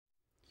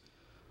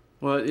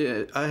Well,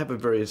 yeah, I have a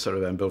very sort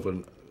of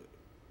ambivalent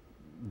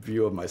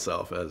view of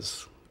myself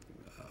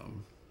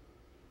um,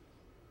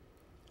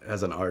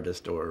 as an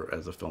artist or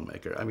as a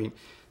filmmaker. I mean,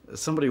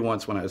 somebody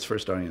once, when I was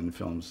first starting in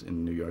films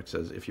in New York,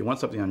 says, if you want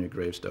something on your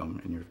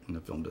gravestone in the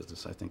film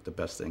business, I think the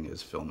best thing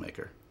is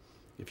filmmaker.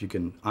 If you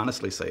can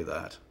honestly say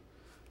that,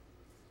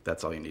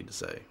 that's all you need to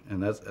say.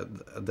 And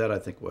that I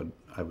think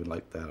I would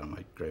like that on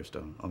my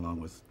gravestone, along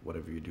with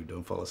whatever you do,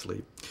 don't fall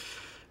asleep.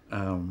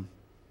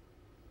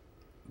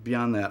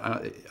 Beyond that,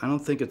 I don't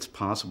think it's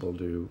possible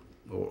to,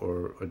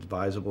 or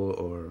advisable,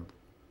 or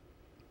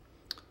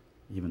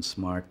even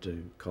smart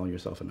to call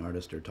yourself an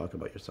artist or talk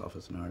about yourself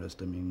as an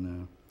artist. I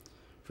mean,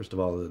 first of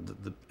all,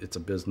 it's a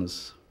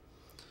business,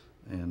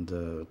 and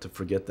to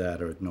forget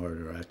that or ignore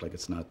it or act like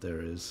it's not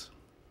there is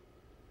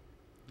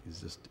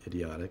just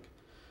idiotic.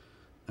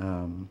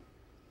 And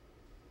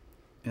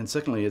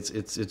secondly,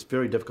 it's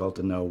very difficult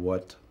to know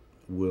what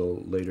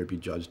will later be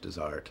judged as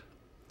art.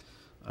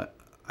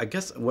 I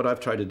guess what I've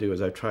tried to do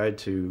is I've tried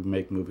to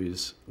make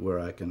movies where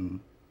I can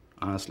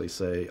honestly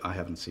say I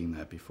haven't seen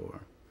that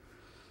before,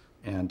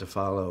 and to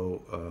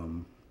follow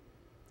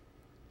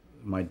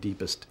my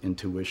deepest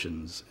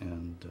intuitions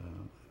and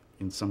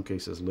in some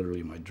cases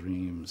literally my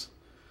dreams,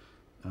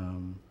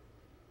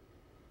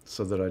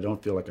 so that I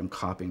don't feel like I'm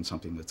copying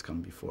something that's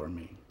come before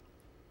me,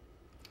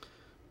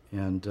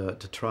 and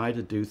to try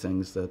to do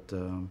things that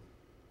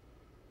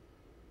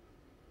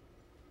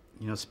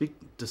speak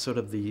to sort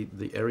of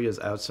the areas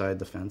outside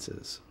the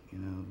fences,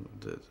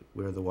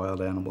 where the wild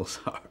animals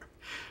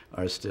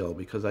are still,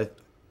 because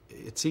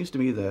it seems to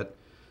me that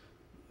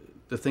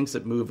the things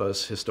that move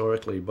us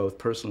historically, both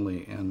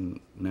personally and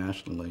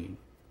nationally,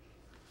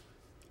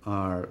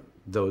 are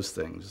those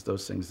things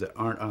that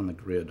aren't on the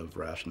grid of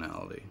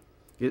rationality.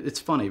 It's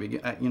funny,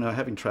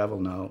 having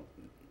traveled now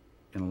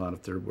in a lot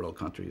of third world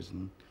countries,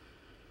 and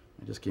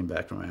I just came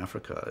back from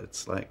Africa,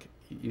 it's like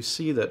you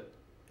see that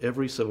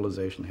every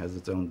civilization has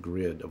its own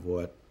grid of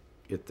what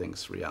it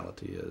thinks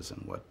reality is,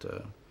 and what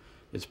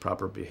is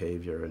proper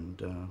behavior,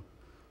 and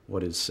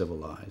what is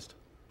civilized.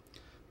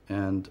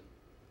 And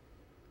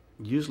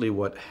usually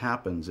what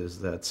happens is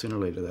that sooner or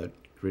later that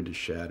grid is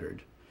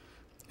shattered,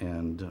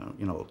 and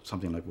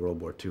something like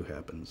World War II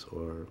happens,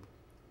 or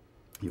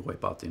you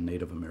wipe out the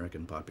Native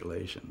American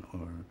population,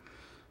 or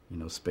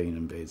Spain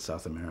invades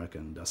South America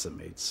and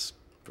decimates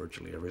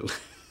virtually every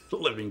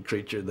living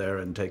creature there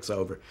and takes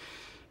over.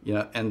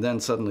 And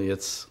then suddenly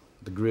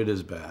the grid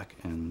is back,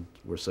 and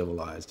we're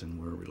civilized, and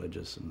we're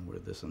religious, and we're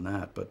this and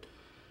that. But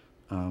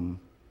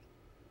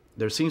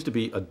there seems to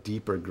be a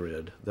deeper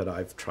grid that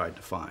I've tried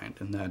to find,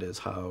 and that is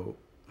how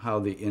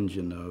the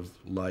engine of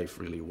life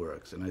really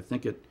works. And I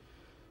think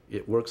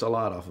it works a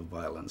lot off of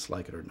violence,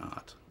 like it or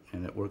not,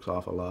 and it works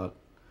off a lot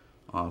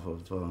off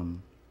of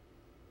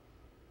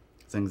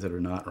things that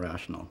are not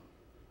rational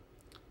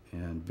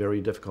and very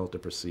difficult to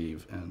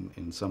perceive, and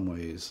in some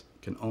ways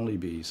can only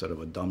be sort of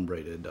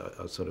adumbrated,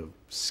 sort of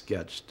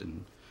sketched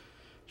and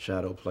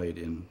shadow played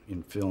in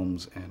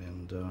films and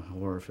in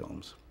horror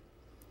films.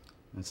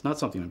 And it's not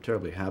something I'm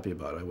terribly happy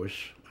about. I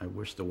wish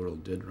the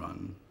world did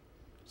run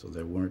so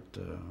there weren't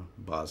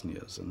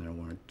Bosnias, and there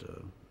weren't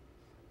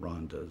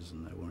Rhondas,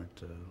 and there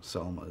weren't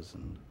Selmas,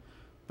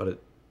 but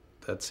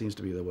that seems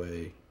to be the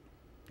way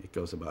it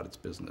goes about its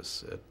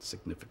business at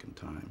significant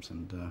times.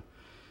 And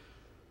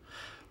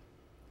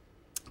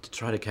to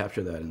try to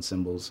capture that in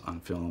symbols on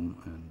film,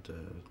 and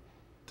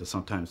to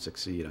sometimes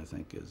succeed, I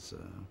think is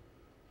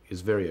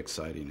very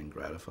exciting and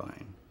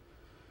gratifying.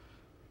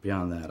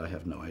 Beyond that, I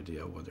have no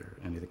idea whether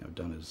anything I've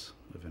done is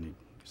of any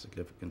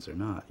significance or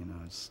not.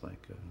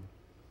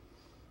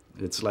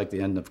 It's like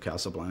the end of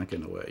Casablanca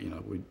in a way.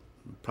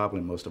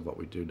 Probably most of what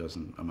we do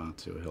doesn't amount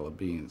to a hill of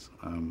beans,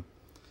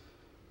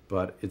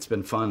 but it's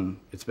been fun.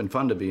 It's been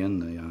fun to be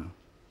in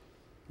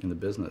the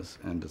business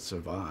and to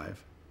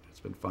survive. It's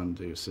been fun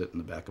to sit in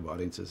the back of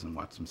audiences and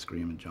watch them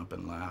scream and jump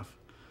and laugh.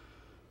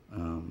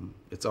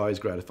 It's always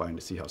gratifying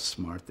to see how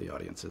smart the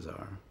audiences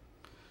are,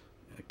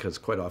 because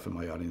quite often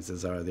my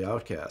audiences are the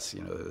outcasts,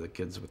 the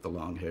kids with the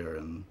long hair,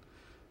 and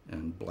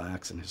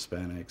blacks and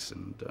Hispanics,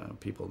 and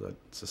people that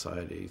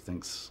society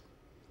thinks,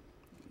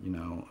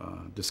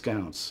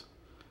 discounts,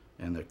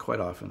 and they're quite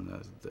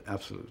often the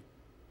absolute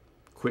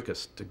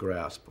quickest to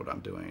grasp what I'm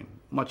doing,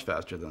 much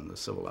faster than the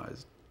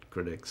civilized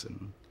critics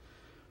and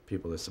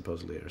people that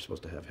supposedly are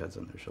supposed to have heads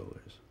on their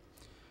shoulders.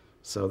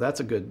 So that's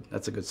a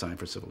good sign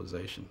for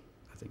civilization.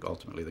 I think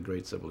ultimately the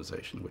great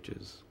civilization, which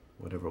is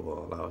whatever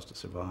will allow us to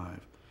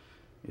survive,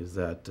 is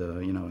that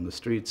in the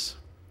streets,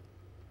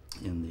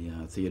 in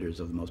the theaters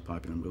of the most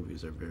popular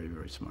movies, are very,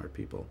 very smart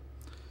people,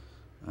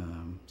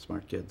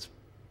 smart kids,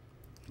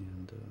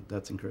 and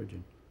that's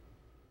encouraging.